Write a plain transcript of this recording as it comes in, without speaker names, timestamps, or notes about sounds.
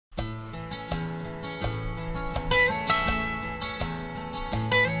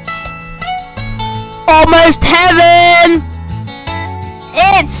almost heaven.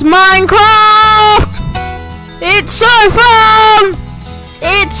 It's Minecraft. It's so fun.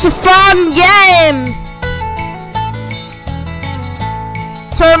 It's a fun game.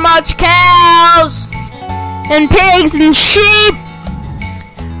 So much cows and pigs and sheep.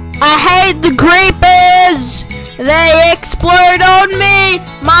 I hate the creepers. They explode on me.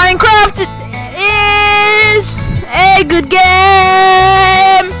 Minecraft is a good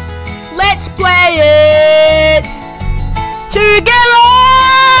game. Let's play it together.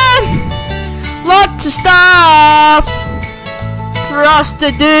 Lots of stuff for us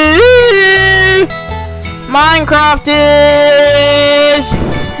to do. Minecraft is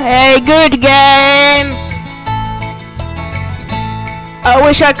a good game. I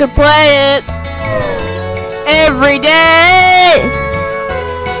wish I could play it every day,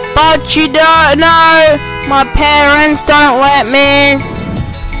 but you don't know, my parents don't let me.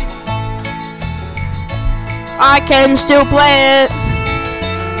 I can still play it,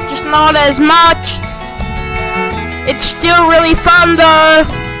 just not as much. It's still really fun though.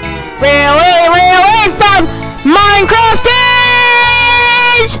 Really fun. Minecraft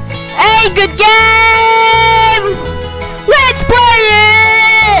is a good game. Let's play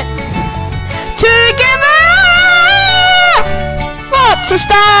it together. Lots of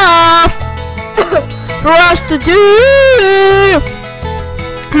stuff for us to do.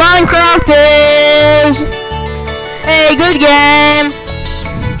 Minecraft is a good game.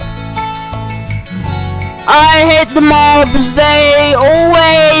 I hate the mobs, they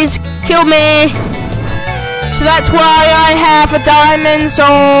always kill me. So that's why I have a diamond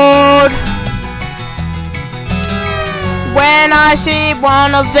sword. When I see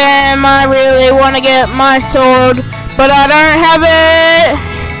one of them, I really want to get my sword, but I don't have it.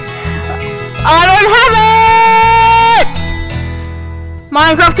 I don't have it.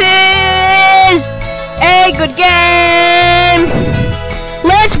 Minecraft is a good game.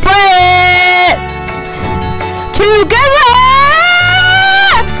 Let's play it together.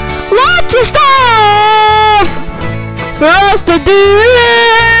 Lots of stuff for us to do.